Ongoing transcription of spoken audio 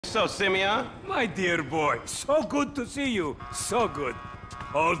What's up, Simeon? My dear boy, so good to see you. So good.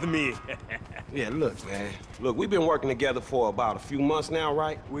 Hold me. Yeah, look, man. Look, we've been working together for about a few months now,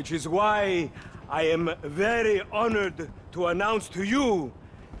 right? Which is why I am very honored to announce to you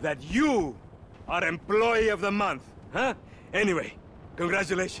that you are Employee of the Month. Huh? Anyway,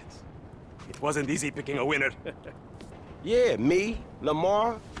 congratulations. It wasn't easy picking a winner. Yeah, me,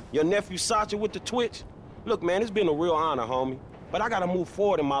 Lamar, your nephew Sacha with the Twitch. Look, man, it's been a real honor, homie. But I gotta move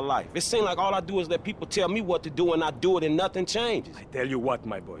forward in my life. It seems like all I do is let people tell me what to do and I do it and nothing changes. I tell you what,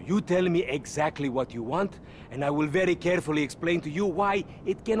 my boy. You tell me exactly what you want, and I will very carefully explain to you why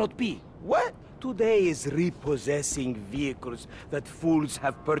it cannot be. What? Today is repossessing vehicles that fools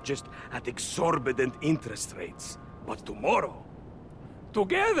have purchased at exorbitant interest rates. But tomorrow,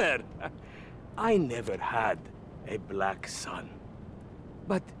 together, I never had a black son.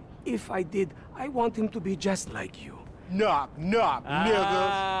 But if I did, I want him to be just like you. Knock, knock,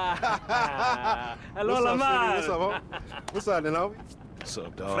 niggas. Hello, What's Lamar. up, What's up, homie? What's up, then, homie? What's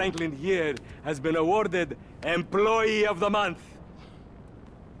up, dog? Franklin here has been awarded Employee of the Month.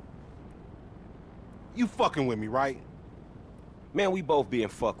 You fucking with me, right? Man, we both being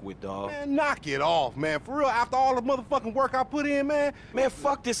fucked with, dog. Man, knock it off, man. For real, after all the motherfucking work I put in, man. Man,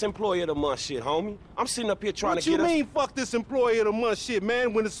 fuck this Employee of the Month shit, homie. I'm sitting up here trying to get us... What you mean, fuck this Employee of the Month shit,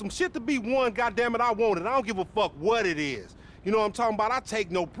 man? When there's some shit to be won, goddammit, I want it. I don't give a fuck what it is. You know what I'm talking about? I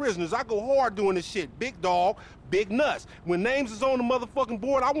take no prisoners. I go hard doing this shit. Big dog, big nuts. When names is on the motherfucking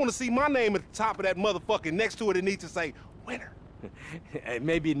board, I want to see my name at the top of that motherfucking next to it. It needs to say, winner.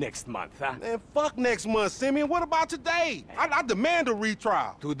 Maybe next month, huh? Man, fuck next month, Simeon. What about today? I demand a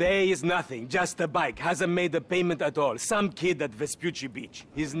retrial. Today is nothing, just a bike. Hasn't made a payment at all. Some kid at Vespucci Beach.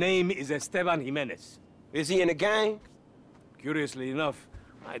 His name is Esteban Jimenez. Is he in the gang? Curiously enough,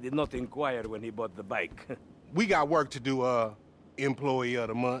 I did not inquire when he bought the bike. We got work to do, Employee of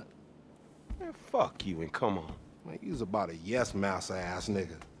the Month. Man, fuck you and come on. Man, you's about a yes-mouse ass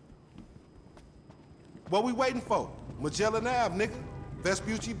nigga. What we waiting for? Magellan Ave, nigga.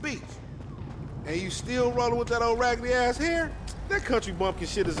 Vespucci Beach. And you still rolling with that old raggedy ass hair? That country bumpkin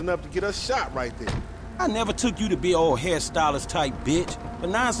shit is enough to get us shot right there. I never took you to be old hairstylist type bitch, but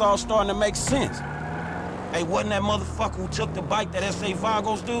now it's all starting to make sense. Hey, wasn't that motherfucker who took the bike, that S.A.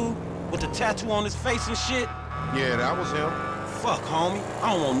 Vagos dude? With the tattoo on his face and shit? Yeah, that was him. Fuck, homie.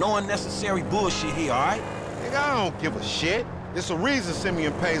 I don't want no unnecessary bullshit here, all right? Nigga, I don't give a shit. It's a reason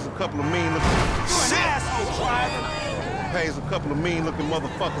Simeon pays a couple of mean-looking... Shit! Asshole, driver! Pays a couple of mean-looking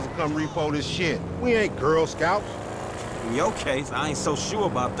motherfuckers to come repo this shit. We ain't Girl Scouts. In your case, I ain't so sure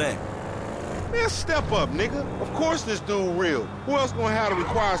about that. Man, step up, nigga. Of course this dude real. Who else gonna have the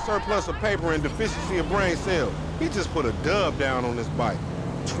required surplus of paper and deficiency of brain cells? He just put a dub down on this bike.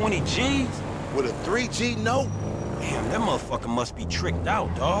 20 G's? With a 3G note? Damn, that motherfucker must be tricked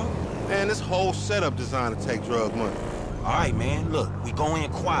out, dawg. Man, this whole setup designed to take drug money. All right, man, look, we go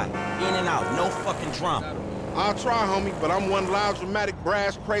in quiet. In and out, no fucking drama. I'll try, homie, but I'm one loud, dramatic,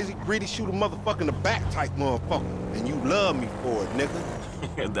 brass, crazy, greedy, shoot a motherfucker in the back type motherfucker. And you love me for it,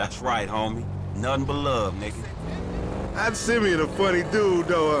 nigga. That's right, homie. Nothing but love, nigga. I'd Simeon a funny dude,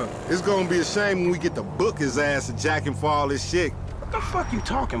 though. It's gonna be a shame when we get to book his ass and jack him for all this shit. What the fuck you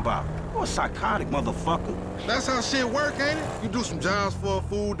talking about? You a psychotic motherfucker. That's how shit work, ain't it? You do some jobs for a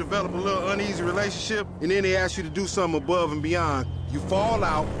fool, develop a little uneasy relationship, and then they ask you to do something above and beyond. You fall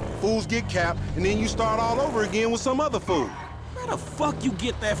out, fools get capped, and then you start all over again with some other fool. Where the fuck you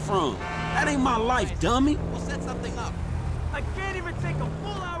get that from? That ain't my life, dummy. We'll set something up. I can't even take a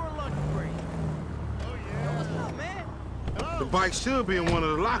full-hour lunch break. Oh, yeah. What's up, man? Hello? The bike should be in one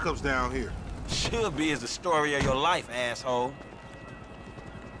of the lockups down here. Should be is the story of your life, asshole.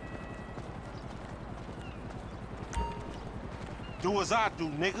 Do as I do,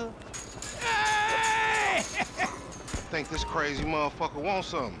 nigga. Hey! Think this crazy motherfucker wants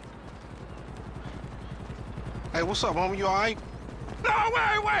something. Hey, what's up, homie? You all right? No,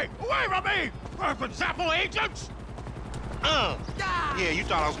 wait! Away from me! Perfect Zappo agents! Yeah, you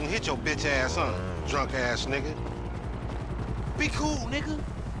thought I was gonna hit your bitch ass, huh? Drunk ass nigga. Be cool, nigga.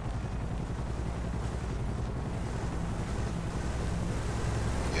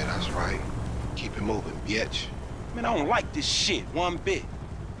 Yeah, that's right. Keep it moving, bitch. Man, I don't like this shit one bit.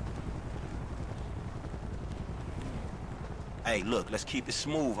 Hey, look, let's keep it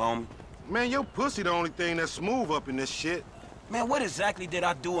smooth, homie. Man, your pussy the only thing that's smooth up in this shit. Man, what exactly did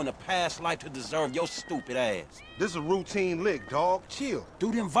I do in a past life to deserve your stupid ass? This is a routine lick, dog. Chill.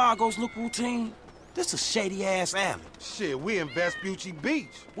 Do them Vagos look routine? This a shady-ass alley. Shit, we in Vespucci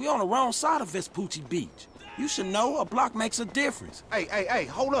Beach. We on the wrong side of Vespucci Beach. You should know a block makes a difference. Hey,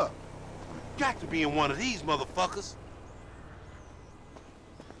 hold up. Got to be in one of these motherfuckers.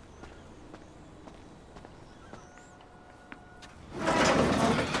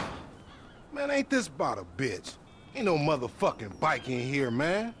 ain't this about a bitch? Ain't no motherfucking bike in here,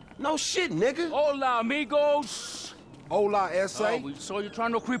 man. No shit, nigga. Hola, amigos. Hola, S.A. We saw you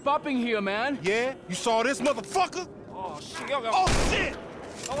trying to creep up in here, man. Yeah? You saw this motherfucker? Oh, shit. Oh, shit!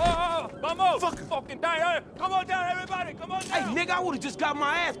 Vamos! Fucking down. Come on down, everybody. Come on Hey, down. nigga, I would've just got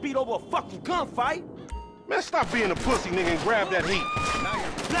my ass beat over a fucking gunfight. Man, stop being a pussy, nigga, and grab that heat.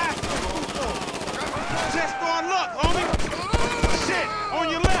 Just on luck, homie. Shit, on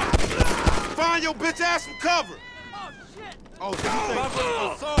your left. Find your bitch ass some cover. Oh, shit! Oh,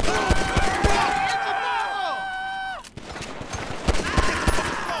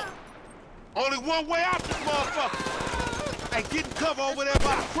 only one way out this motherfucker. Hey, get in cover over there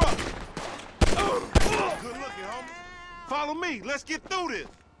by the truck. Good looking, homie. Follow me. Let's get through this.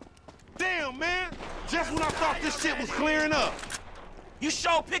 Damn, man. Just when I thought this shit was clearing up. You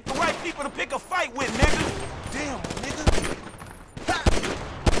sure picked the right people to pick a fight with, nigga. Damn, nigga.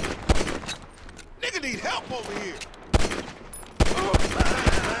 Nigga need help over here.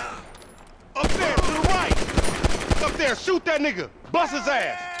 Up there, to the right. Up there, shoot that nigga. Bust his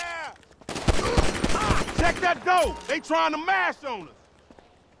ass. Check that door. They trying to mash on us.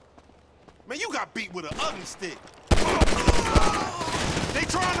 Man, you got beat with an ugly stick. They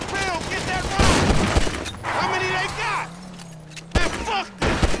trying to build. Get that rock. How many they got? Man, fuck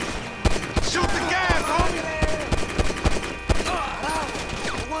this. Shoot the gas, homie.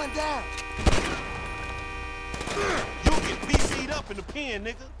 One down. You'll get PC'd up in the pen,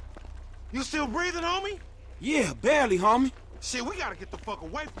 nigga. You still breathing, homie? Yeah, barely, homie. Shit, we gotta get the fuck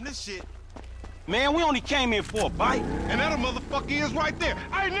away from this shit. Man, we only came in for a bite. And that motherfucker is right there.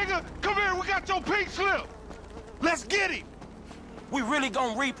 Hey, nigga, come here. We got your pink slip. Let's get him. We really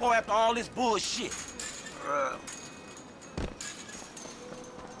gonna repo after all this bullshit.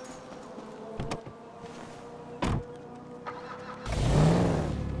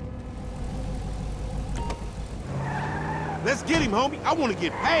 Let's get him, homie. I want to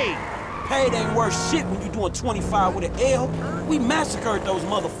get paid. Paid ain't worth shit when you doing 25 with an L. We massacred those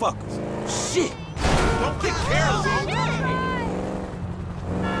motherfuckers. Shit. Don't get careless, homie.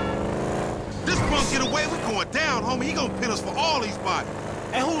 This punk get away, we going down, homie. He gonna pin us for all these bodies.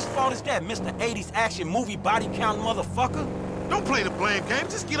 And whose fault is that, Mr. 80s action movie body count motherfucker? Don't play the blame game.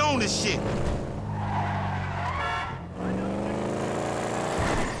 Just get on this shit.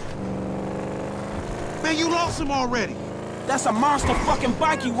 Man, you lost him already. That's a monster fucking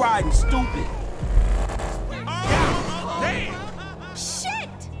bike you riding, stupid. Damn.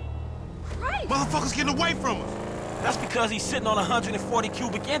 Shit! Right! Motherfucker's getting away from us. That's because he's sitting on 140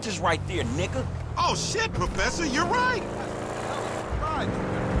 cubic inches right there, nigga. Oh, shit, Professor, you're right.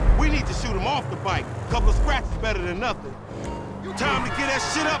 We need to shoot him off the bike. Couple of scratches better than nothing. Time to get that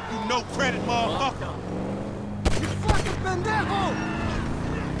shit up, you no credit motherfucker. You fucking pendejo!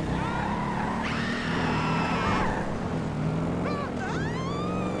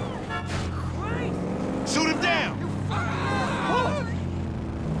 Shoot him down.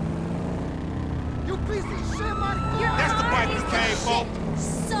 You piece of shit, man! That's the bike we came for.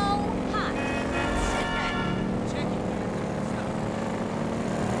 So hot.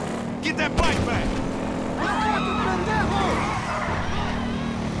 Get that bike back. You fucking pendejo!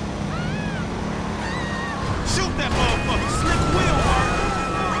 Shoot that motherfucker. Slip wheel.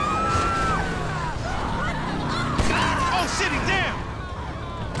 Oh, shit, he down.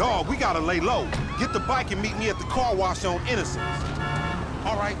 Dog, we gotta lay low. Get the bike and meet me at the car wash on Innocence.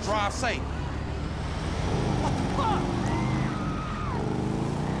 All right, drive safe.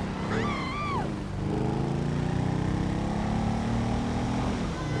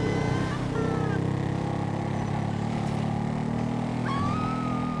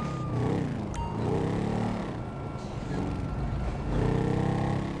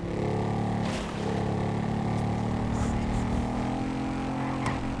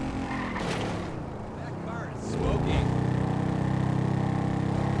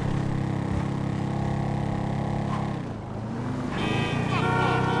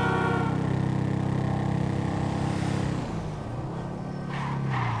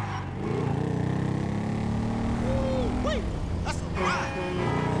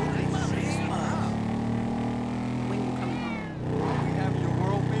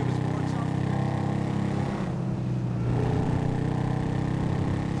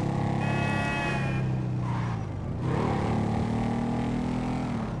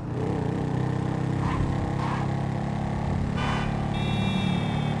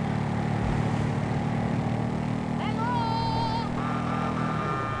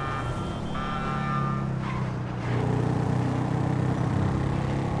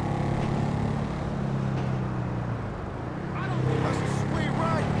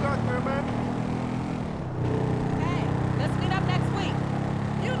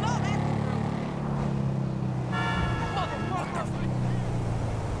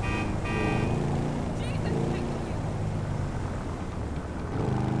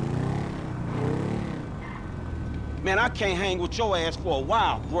 Man, I can't hang with your ass for a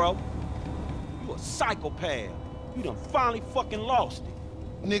while, bro. You a psychopath. You done finally fucking lost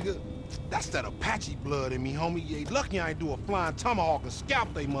it. Nigga, that's that Apache blood in me, homie. You ain't lucky I ain't do a flying tomahawk and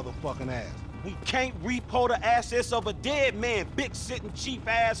scalp they motherfucking ass. We can't repo the assets of a dead man, big sitting chief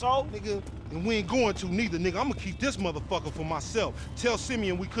asshole. Nigga, and we ain't going to neither, nigga. I'm gonna keep this motherfucker for myself. Tell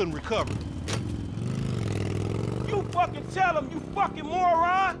Simeon we couldn't recover. You fucking tell him, you fucking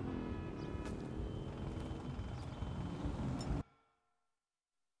moron.